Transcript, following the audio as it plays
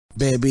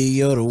Baby,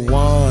 you're the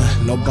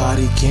one,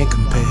 nobody can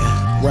compare.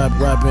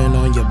 Rubbing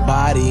on your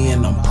body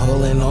and I'm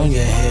pulling on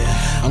your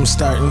hair. I'm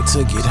starting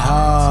to get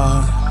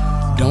hard,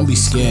 don't be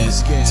scared.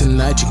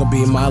 Tonight you gon'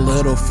 be my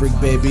little freak,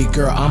 baby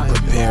girl, I'm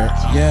prepared.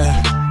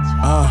 Yeah,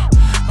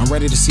 I'm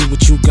ready to see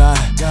what you got.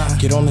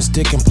 Get on this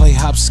dick and play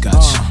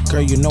hopscotch.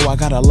 Girl, you know I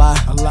got a lot.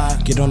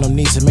 Get on them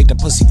knees and make the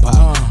pussy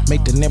pop.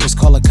 Make the neighbors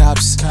call the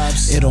cops.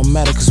 It don't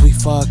matter cause we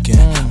fucking.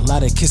 A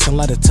lot of kissing, a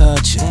lot of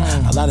touching.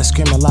 A lot of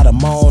screaming, a lot of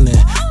moaning.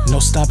 No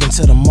stopping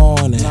till the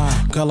morning.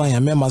 Girl, I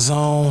am in my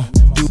zone.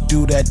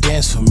 Do that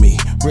dance for me.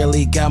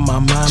 Really got my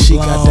mind blown. She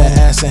got that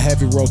ass in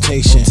heavy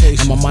rotation.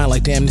 And my mind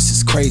like, damn, this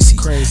is crazy.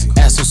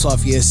 Ass so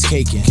soft, yeah, it's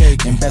caking.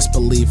 And best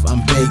believe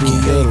I'm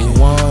baking. You're the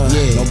one,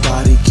 yeah,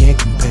 nobody can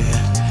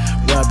compare.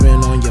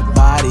 Rubbing on your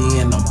body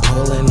and I'm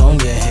pulling on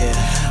your hair.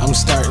 I'm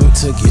starting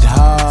to get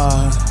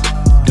hard,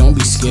 don't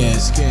be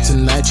scared.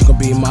 Tonight you gon'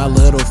 be my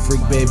little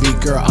freak, baby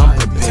girl, I'm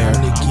prepared.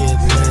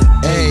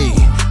 Hey,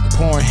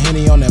 pouring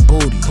Henny on that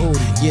booty.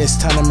 Yeah, it's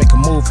time to make a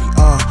movie.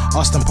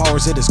 Austin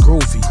Powers, it is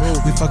groovy.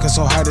 We fucking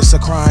so hard it's a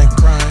crime.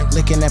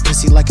 Licking that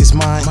pussy like it's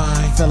mine.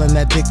 Feeling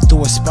that dick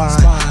through a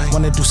spine.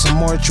 Wanna do some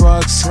more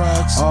drugs?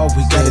 All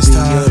we got is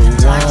time.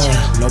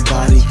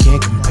 Nobody can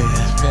compare.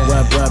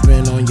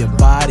 Rubbing on your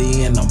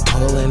body and I'm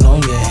pulling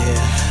on your hair.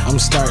 I'm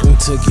starting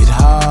to get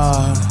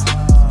hard,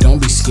 don't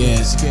be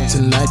scared.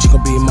 Tonight you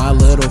gon' be my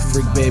little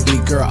freak,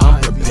 baby girl, I'm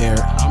prepared.